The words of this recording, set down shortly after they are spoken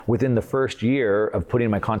Within the first year of putting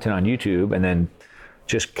my content on YouTube and then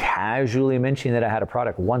just casually mentioning that I had a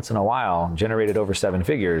product once in a while, generated over 7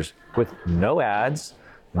 figures with no ads,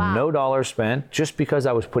 no dollars spent, just because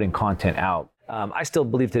I was putting content out. I still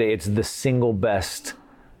believe today it's the single best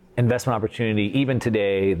investment opportunity, even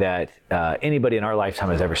today, that anybody in our lifetime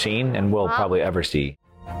has ever seen and will probably ever see.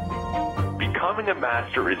 Becoming a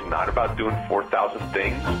master is not about doing 4,000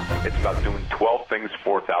 things. It's about doing 12 things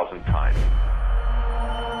 4,000 times.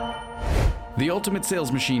 The Ultimate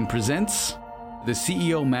Sales Machine presents the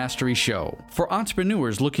CEO Mastery Show for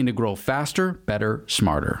entrepreneurs looking to grow faster, better,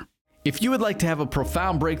 smarter. If you would like to have a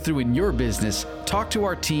profound breakthrough in your business, talk to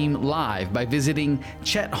our team live by visiting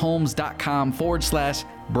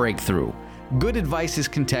chetholmes.com/breakthrough. Good advice is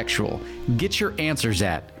contextual. Get your answers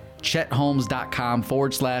at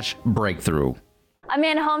chetholmes.com/breakthrough.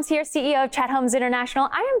 Amanda Holmes here, CEO of Chet Holmes International.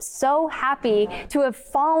 I am so happy to have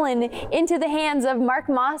fallen into the hands of Mark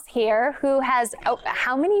Moss here, who has,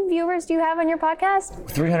 how many viewers do you have on your podcast?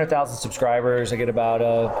 300,000 subscribers. I get about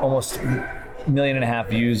almost 1.5 million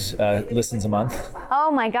views, listens a month. Oh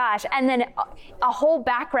my gosh. And then a whole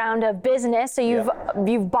background of business. So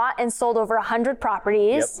you've bought and sold over 100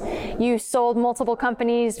 properties. Yep. You sold multiple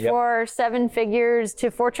companies for 7 figures to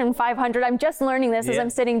Fortune 500. I'm just learning this as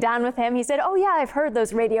I'm sitting down with him. He said, oh yeah, I've heard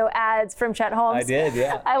those radio ads from Chet Holmes. I did,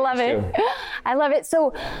 yeah. I love it. I love it.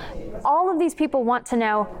 So all of these people want to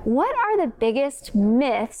know, what are the biggest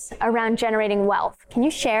myths around generating wealth? Can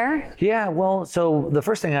you share? Yeah, well, so the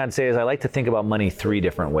first thing I'd say is I like to think about money 3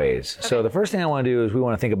 different ways. Okay. So the first thing I want to do is we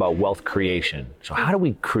want to think about wealth creation. So how do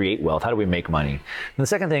we create wealth? How do we make money? And the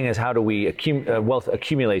second thing is how do we wealth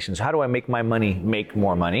accumulation? So how do I make my money make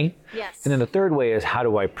more money? Yes. And then the third way is how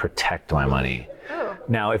do I protect my money? Oh.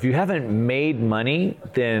 Now, if you haven't made money,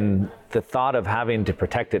 then the thought of having to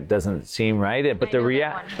protect it doesn't seem right. But the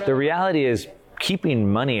reality is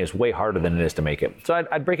keeping money is way harder than it is to make it. So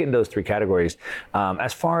I'd break it into those 3 categories.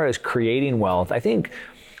 As far as creating wealth, I think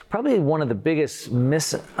probably one of the biggest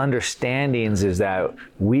misunderstandings is that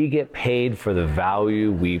we get paid for the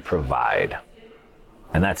value we provide.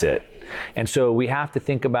 And that's it. And so we have to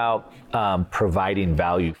think about providing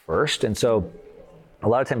value first. And so a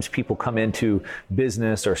lot of times people come into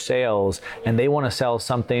business or sales and they want to sell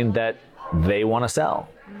something that they want to sell.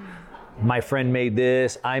 My friend made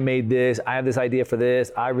this, I made this, I have this idea for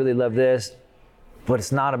this, I really love this, but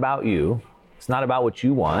it's not about you. It's not about what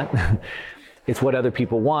you want. It's what other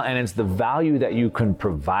people want, and it's the value that you can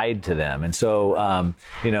provide to them. And so,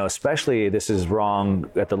 especially this is wrong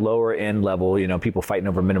at the lower end level, people fighting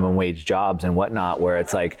over minimum wage jobs and whatnot, where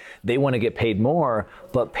it's like they want to get paid more,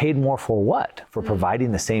 but paid more for what? For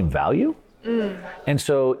providing the same value? And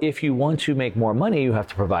so if you want to make more money, you have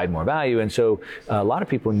to provide more value. And so a lot of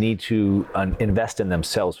people need to invest in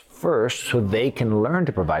themselves first so they can learn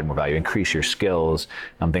to provide more value, increase your skills,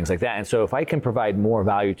 things like that. And so if I can provide more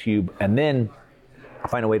value to you and then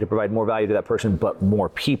find a way to provide more value to that person, but more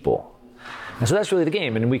people. And so that's really the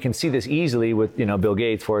game. And we can see this easily with, Bill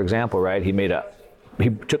Gates, for example, right? He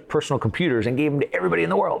took personal computers and gave them to everybody in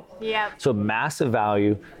the world. Yeah. So massive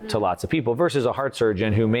value to lots of people versus a heart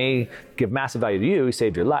surgeon who may give massive value to you. He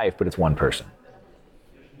saved your life, but it's one person.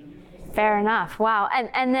 Fair enough. Wow.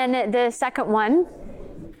 And then the second one?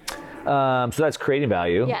 So that's creating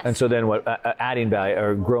value. Yes. And so then what, adding value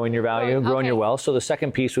or growing your value, growing your wealth. So the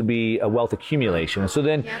second piece would be a wealth accumulation. And so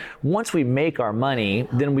then once we make our money,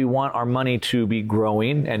 then we want our money to be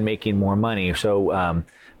growing and making more money. So,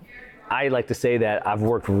 I like to say that I've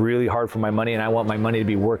worked really hard for my money and I want my money to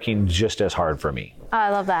be working just as hard for me. Oh, I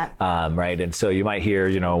love that. Right. And so you might hear,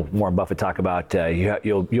 Warren Buffett talk about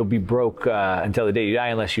you'll be broke until the day you die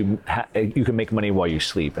unless you can make money while you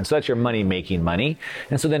sleep. And so that's your money making money.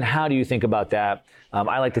 And so then how do you think about that?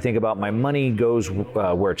 I like to think about my money goes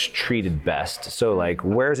where it's treated best. So like,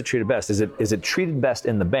 where is it treated best? Is it treated best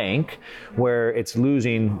in the bank where it's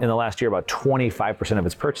losing in the last year about 25% of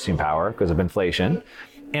its purchasing power because of inflation?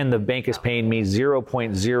 And the bank is paying me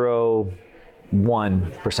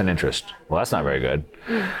 0.01% interest. Well, that's not very good.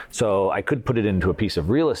 So I could put it into a piece of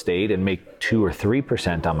real estate and make 2 or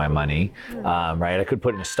 3% on my money, right? I could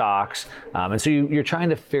put it in stocks. And so you're trying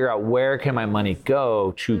to figure out where can my money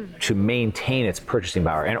go to maintain its purchasing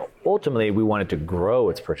power. And ultimately, we want it to grow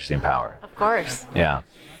its purchasing power. Of course. Yeah.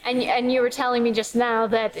 And you were telling me just now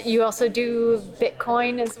that you also do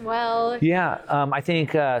Bitcoin as well. Yeah, I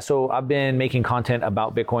think, so I've been making content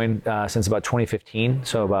about Bitcoin since about 2015.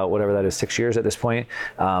 So about whatever that is, 6 years at this point.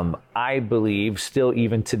 I believe still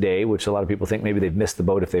even today, which a lot of people think maybe they've missed the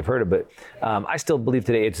boat if they've heard of it. I still believe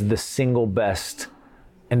today it's the single best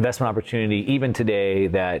investment opportunity even today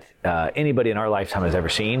that anybody in our lifetime has ever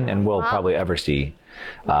seen and will probably ever see.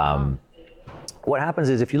 What happens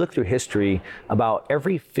is if you look through history, about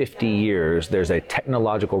every 50 years, there's a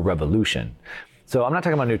technological revolution. So I'm not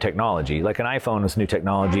talking about new technology, like an iPhone is new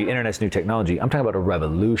technology, internet's new technology. I'm talking about a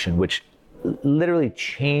revolution which literally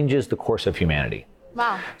changes the course of humanity.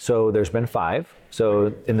 Wow. So there's been 5.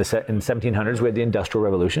 So in the 1700s, we had the Industrial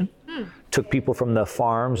Revolution. Took people from the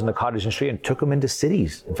farms and the cottage industry and took them into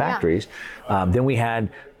cities and factories. Then we had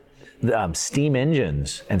steam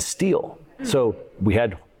engines and steel. So we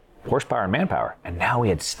had horsepower and manpower, and now we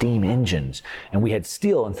had steam engines, and we had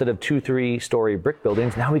steel instead of 2-3-story brick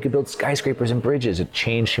buildings. Now we could build skyscrapers and bridges. It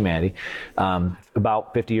changed humanity.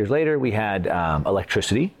 About 50 years later, we had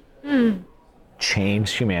electricity.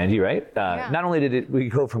 Changed humanity, right? Not only did we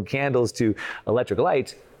go from candles to electric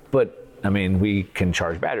lights, but I mean, we can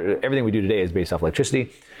charge batteries. Everything we do today is based off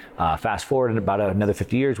electricity. Fast forward in about another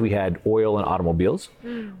 50 years, we had oil and automobiles.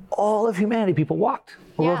 All of humanity, people walked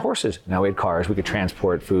or rode horses. Now we had cars, we could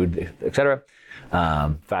transport food, etc.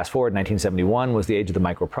 Fast forward, 1971 was the age of the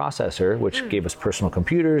microprocessor, which gave us personal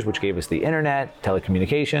computers, which gave us the internet,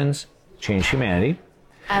 telecommunications, changed humanity.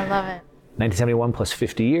 I love it. 1971 plus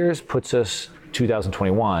 50 years puts us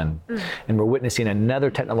 2021, and we're witnessing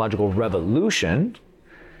another technological revolution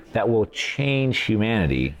that will change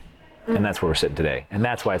humanity. And that's where we're sitting today. And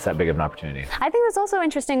that's why it's that big of an opportunity. I think that's also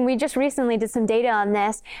interesting. We just recently did some data on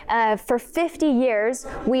this. For 50 years,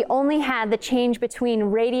 we only had the change between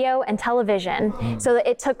radio and television. So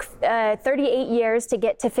it took 38 years to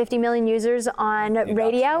get to 50 million users on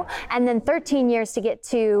radio, and then 13 years to get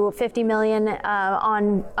to 50 million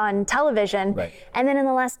on television. Right. And then in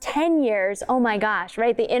the last 10 years, oh my gosh,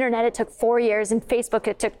 right? The internet, it took 4 years, and Facebook,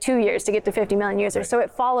 it took 2 years to get to 50 million users. Right. So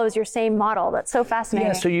it follows your same model. That's so fascinating.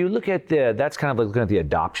 Yeah, so you look at that's kind of like looking at the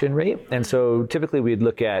adoption rate. And so typically we'd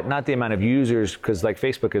look at not the amount of users, because like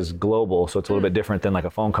Facebook is global, so it's a little bit different than like a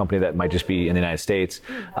phone company that might just be in the United States.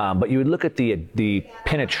 But you would look at the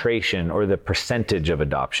penetration or the percentage of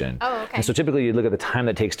adoption. Oh, okay. And so typically you look at the time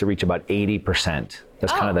that takes to reach about 80%.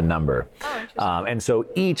 That's kind of the number. And so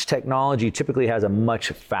each technology typically has a much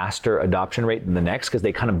faster adoption rate than the next because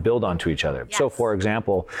they kind of build onto each other. Yes. So for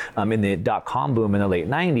example, in the .com boom in the late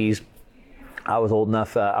 90s, I was old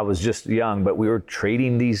enough, I was just young, but we were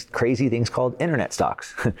trading these crazy things called internet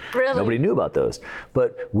stocks. Really? Nobody knew about those.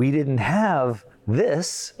 But we didn't have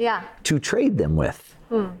this to trade them with.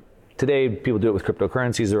 Today, people do it with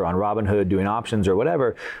cryptocurrencies or on Robinhood doing options or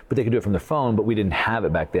whatever, but they could do it from their phone, but we didn't have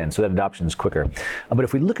it back then, so that adoption is quicker. But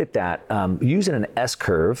if we look at that, using an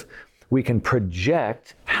S-curve, we can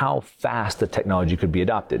project how fast the technology could be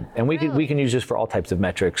adopted. And we can use this for all types of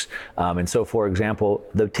metrics. And so, for example,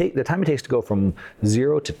 the time it takes to go from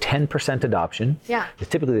 0 to 10% adoption is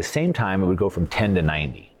typically the same time it would go from 10 to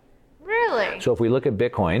 90. Really? So if we look at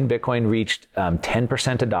Bitcoin reached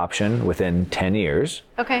 10% adoption within 10 years.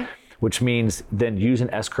 Okay. Which means then using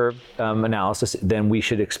S-curve analysis, then we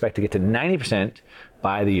should expect to get to 90%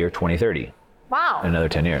 by the year 2030. Wow. In another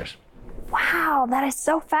 10 years. Wow, that is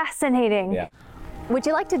so fascinating. Yeah. Would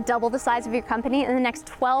you like to double the size of your company in the next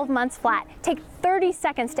 12 months flat? Take 30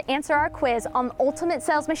 seconds to answer our quiz on the Ultimate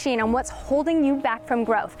Sales Machine on what's holding you back from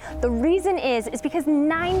growth. The reason is because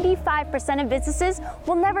 95% of businesses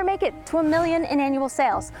will never make it to $1 million in annual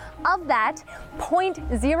sales. Of that,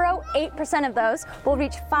 0.08% of those will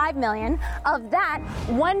reach $5 million. Of that,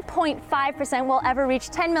 1.5% will ever reach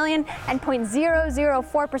 $10 million, and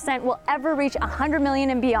 0.004% will ever reach $100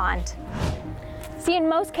 million and beyond. See, in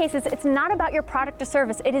most cases, it's not about your product or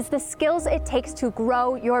service. It is the skills it takes to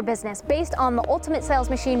grow your business. Based on the Ultimate Sales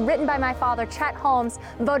Machine, written by my father, Chet Holmes,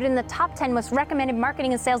 voted in the top 10 most recommended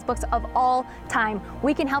marketing and sales books of all time.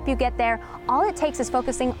 We can help you get there. All it takes is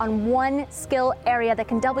focusing on one skill area that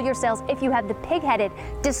can double your sales if you have the pig-headed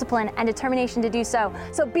discipline and determination to do so.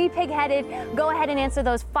 So be pig-headed. Go ahead and answer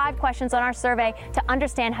those 5 questions on our survey to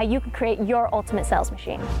understand how you can create your Ultimate Sales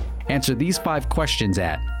Machine. Answer these 5 questions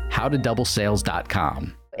at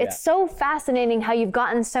howtodoublesales.com. It's so fascinating how you've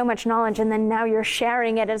gotten so much knowledge and then now you're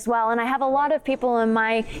sharing it as well. And I have a lot of people in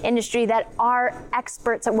my industry that are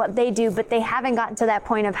experts at what they do, but they haven't gotten to that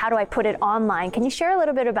point of how do I put it online. Can you share a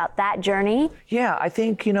little bit about that journey? Yeah, I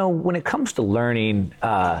think, when it comes to learning,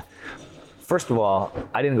 first of all,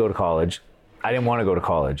 I didn't go to college. I didn't want to go to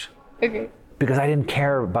college. Okay. Because I didn't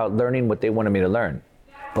care about learning what they wanted me to learn.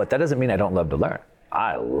 But that doesn't mean I don't love to learn.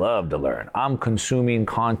 I love to learn. I'm consuming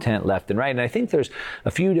content left and right. And I think there's a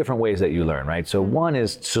few different ways that you learn, right? So one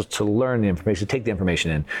is to learn the information, take the information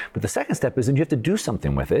in. But the second step is then you have to do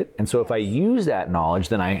something with it. And so if I use that knowledge,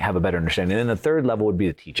 then I have a better understanding. And then the third level would be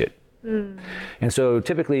to teach it. And so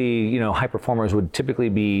typically, high performers would typically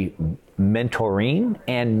be mentoring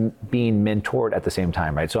and being mentored at the same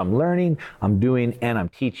time, right? So I'm learning, I'm doing, and I'm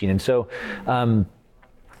teaching. And so,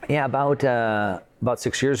 about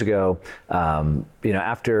 6 years ago,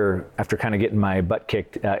 after kind of getting my butt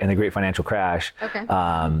kicked in the great financial crash,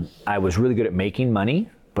 I was really good at making money,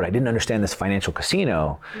 but I didn't understand this financial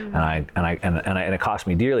casino, and it cost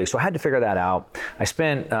me dearly. So I had to figure that out. I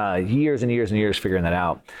spent years and years and years figuring that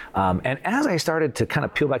out. And as I started to kind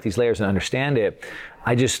of peel back these layers and understand it,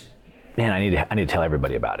 I need to tell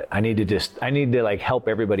everybody about it. I need to like help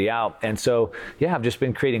everybody out. And so, I've just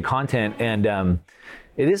been creating content, and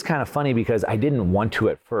it is kind of funny because I didn't want to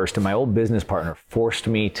at first, and my old business partner forced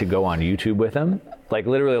me to go on YouTube with him. Like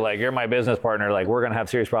literally, like, you're my business partner. Like, we're gonna have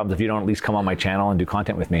serious problems if you don't at least come on my channel and do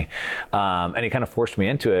content with me. And he kind of forced me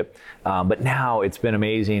into it. But now it's been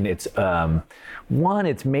amazing. It's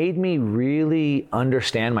it's made me really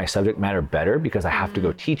understand my subject matter better because I have to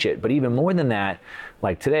go teach it. But even more than that,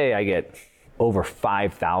 like today, I get over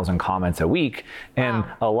 5,000 comments a week, and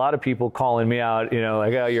a lot of people calling me out,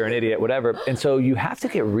 like, oh, you're an idiot, whatever. And so you have to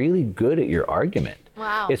get really good at your argument.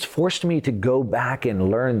 Wow. It's forced me to go back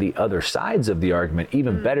and learn the other sides of the argument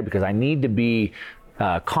even better, because I need to be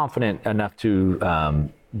confident enough to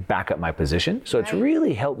back up my position. So it's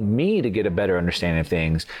really helped me to get a better understanding of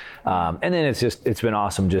things. And then it's been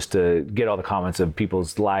awesome just to get all the comments of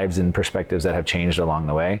people's lives and perspectives that have changed along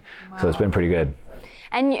the way. Wow. So it's been pretty good.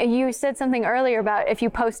 And you said something earlier about if you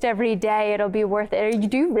post every day, it'll be worth it.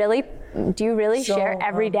 Do you really share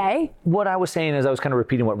every day? What I was saying is, I was kind of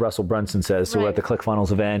repeating what Russell Brunson says. So we're at the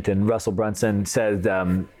ClickFunnels event, and Russell Brunson said,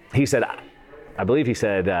 I believe he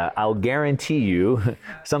said, I'll guarantee you,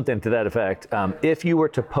 something to that effect, if you were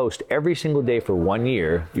to post every single day for 1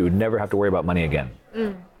 year, you would never have to worry about money again.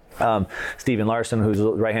 Steven Larson, who's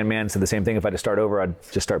the right-hand man, said the same thing. If I had to start over, I'd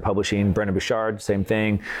just start publishing. Brendan Bouchard, same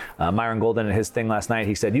thing. Myron Golden at his thing last night,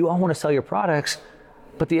 he said, you all want to sell your products,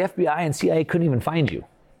 but the FBI and CIA couldn't even find you.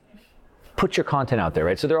 Put your content out there,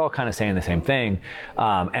 right? So they're all kind of saying the same thing.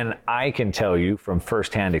 And I can tell you from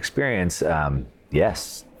firsthand experience,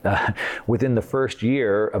 yes. Within the first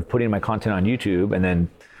year of putting my content on YouTube, and then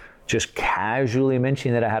just casually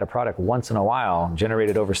mentioning that I had a product once in a while,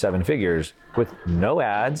 generated over 7 figures with no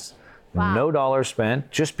ads, no dollars spent,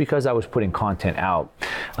 just because I was putting content out.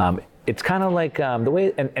 It's kind of like the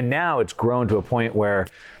way, and now it's grown to a point where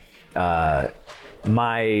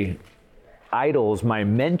my idols, my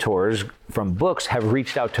mentors from books have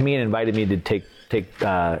reached out to me and invited me to take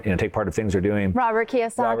part of things they're doing. Robert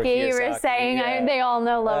Kiyosaki, you were saying, they all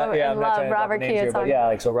know love Robert Kiyosaki.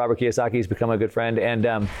 Here, so Robert Kiyosaki's become a good friend.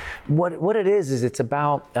 And what it is it's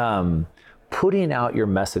about putting out your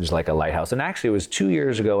message like a lighthouse. And actually, it was 2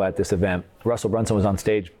 years ago at this event, Russell Brunson was on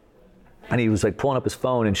stage, and he was like pulling up his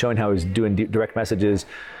phone and showing how he was doing direct messages.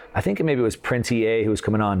 I think maybe it was Prince EA who was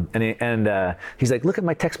coming on, and he's like, look at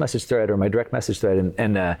my text message thread or my direct message thread,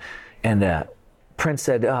 and Prince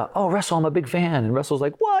said, oh, Russell, I'm a big fan. And Russell's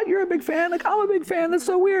like, what? You're a big fan? Like, I'm a big fan. That's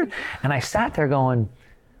so weird. And I sat there going,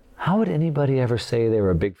 how would anybody ever say they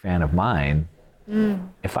were a big fan of mine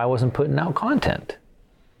if I wasn't putting out content?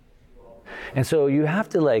 And so you have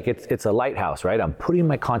to, like, it's a lighthouse, right? I'm putting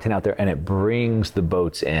my content out there, and it brings the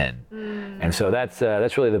boats in. And so that's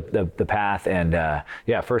really the path. And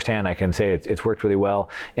firsthand, I can say it's worked really well.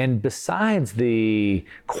 And besides the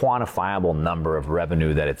quantifiable number of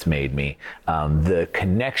revenue that it's made me, the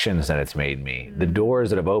connections that it's made me, the doors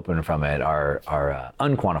that have opened from it are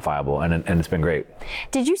unquantifiable, and it's been great.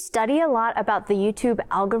 Did you study a lot about the YouTube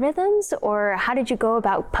algorithms, or how did you go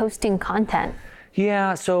about posting content?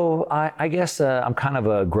 Yeah, so I guess I'm kind of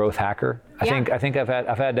a growth hacker. I think I've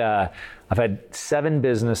had 7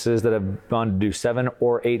 businesses that have gone to do 7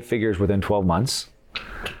 or 8 figures within 12 months.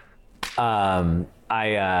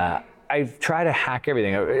 I try to hack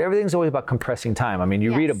everything. Everything's always about compressing time. I mean,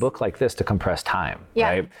 you read a book like this to compress time,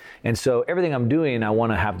 right? And so everything I'm doing, I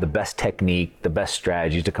want to have the best technique, the best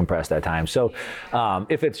strategy to compress that time. So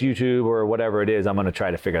if it's YouTube or whatever it is, I'm going to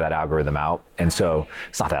try to figure that algorithm out. And so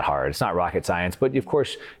it's not that hard. It's not rocket science. But of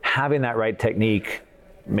course, having that right technique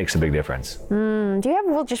makes a big difference. Do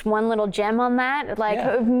you have just one little gem on that?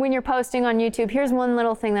 Like when you're posting on YouTube, here's one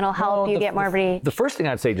little thing that'll help you get more reach. The first thing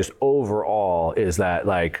I'd say just overall is that,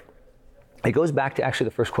 like, it goes back to actually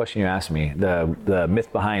the first question you asked me, the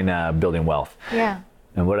myth behind building wealth. Yeah.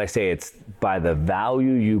 And what I say, it's by the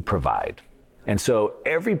value you provide. And so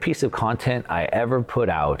every piece of content I ever put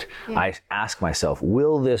out, I ask myself,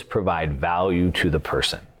 will this provide value to the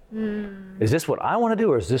person? Is this what I want to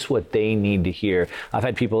do, or is this what they need to hear? I've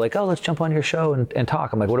had people like, oh, let's jump on your show and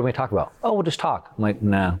talk. I'm like, what do we talk about? Oh, we'll just talk. I'm like,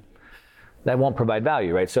 nah. that won't provide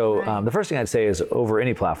value, right? So the first thing I'd say is over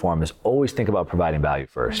any platform is always think about providing value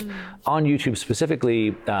first. On YouTube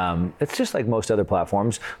specifically, it's just like most other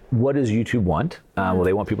platforms. What does YouTube want? Well,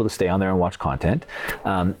 they want people to stay on there and watch content.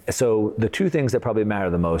 So the two things that probably matter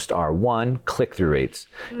the most are, one, click-through rates.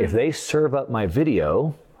 If they serve up my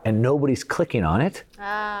video and nobody's clicking on it,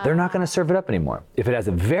 they're not going to serve it up anymore. If it has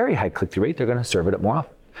a very high click-through rate, they're going to serve it up more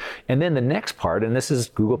often. And then the next part, and this is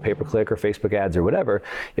Google pay-per-click or Facebook ads or whatever,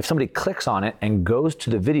 if somebody clicks on it and goes to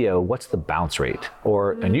the video, what's the bounce rate?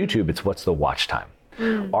 Or on YouTube, it's what's the watch time?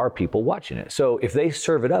 Are people watching it? So if they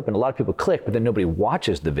serve it up and a lot of people click, but then nobody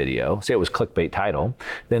watches the video, say it was clickbait title,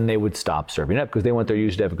 then they would stop serving it up because they want their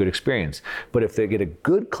users to have a good experience. But if they get a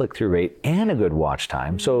good click-through rate and a good watch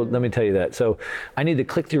time, so let me tell you that. So I need the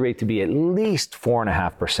click-through rate to be at least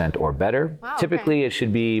 4.5% or better. Wow, typically, it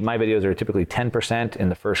should be, my videos are typically 10% in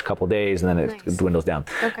the first couple days, and then it dwindles down.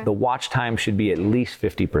 The watch time should be at least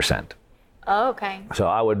 50%. Oh, okay. So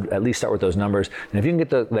I would at least start with those numbers. And if you can get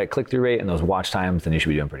that click-through rate and those watch times, then you should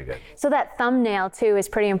be doing pretty good. So that thumbnail too is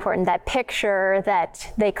pretty important. That picture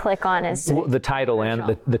that they click on is the title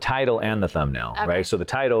and the title and the thumbnail, right? So the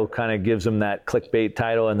title kind of gives them that clickbait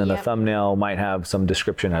title, and then the thumbnail might have some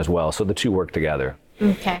description as well. So the two work together.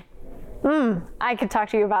 Okay. I could talk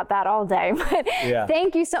to you about that all day, but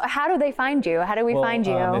thank you. So how do they find you? How do we find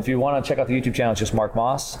you? If you want to check out the YouTube channel, it's just Mark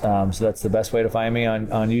Moss. So that's the best way to find me on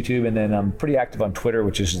YouTube. And then I'm pretty active on Twitter,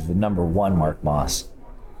 which is the #1 Mark Moss.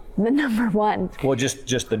 The #1? Well,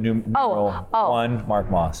 just the numeral 1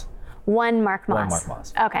 Mark Moss. One Mark Moss. One Mark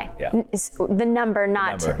Moss. Okay. Yeah. The number,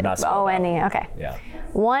 not O-N-E. Okay. Yeah.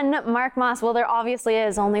 One Mark Moss. Well, there obviously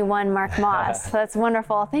is only one Mark Moss. That's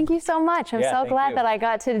wonderful. Thank you so much. I'm so glad that I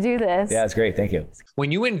got to do this. Yeah, it's great. Thank you.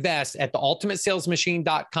 When you invest at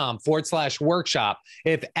theultimatesalesmachine.com/workshop,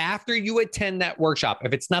 if after you attend that workshop,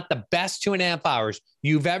 if it's not the best 2.5 hours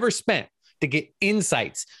you've ever spent to get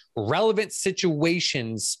insights, relevant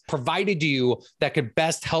situations provided to you that could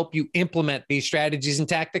best help you implement these strategies and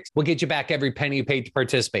tactics, we'll get you back every penny you paid to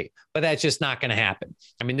participate. But that's just not going to happen.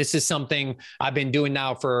 I mean, this is something I've been doing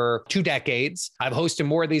now for 2 decades. I've hosted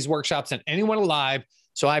more of these workshops than anyone alive.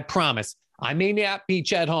 So I promise, I may not be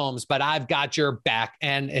Chet Holmes, but I've got your back.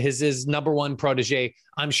 And his #1 protege,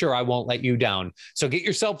 I'm sure I won't let you down. So get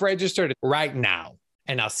yourself registered right now,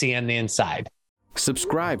 and I'll see you on the inside.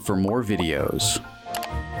 Subscribe for more videos.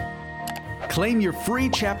 Claim your free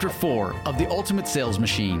Chapter 4 of The Ultimate Sales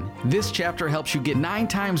Machine. This chapter helps you get 9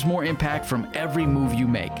 times more impact from every move you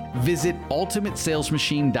make. Visit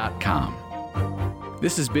ultimatesalesmachine.com.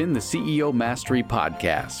 This has been the CEO Mastery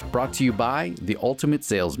Podcast, brought to you by The Ultimate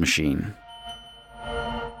Sales Machine.